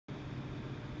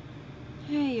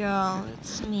Hey y'all,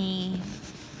 it's me.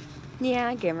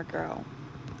 Yeah, Gamer Girl.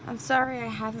 I'm sorry I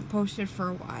haven't posted for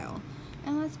a while,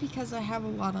 and that's because I have a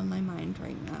lot on my mind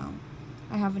right now.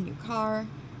 I have a new car,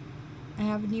 I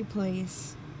have a new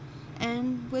place,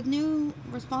 and with new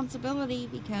responsibility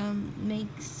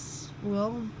makes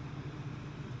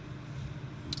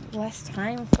less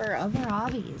time for other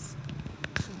hobbies.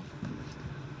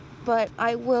 But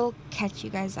I will catch you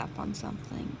guys up on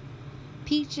something.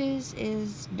 Peaches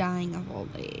is dying of old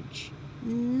age.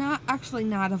 Not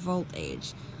of old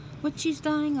age. What she's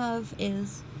dying of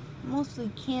is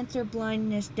mostly cancer,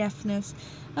 blindness, deafness,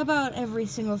 about every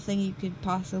single thing you could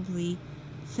possibly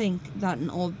think that an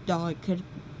old dog could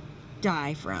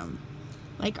die from.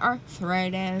 Like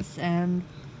arthritis and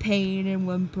pain and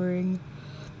whimpering.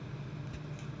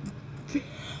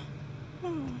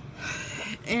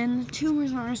 And the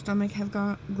tumors on her stomach have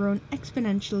grown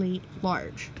exponentially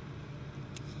large.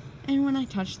 And when I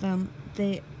touch them,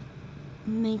 they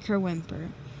make her whimper.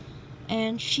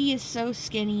 And she is so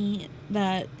skinny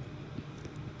that,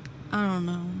 I don't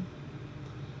know.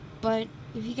 But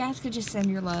if you guys could just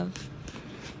send your love,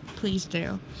 please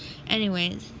do.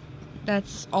 Anyways,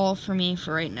 that's all for me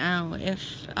for right now.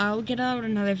 I'll get out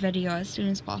another video as soon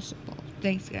as possible.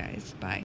 Thanks guys, bye.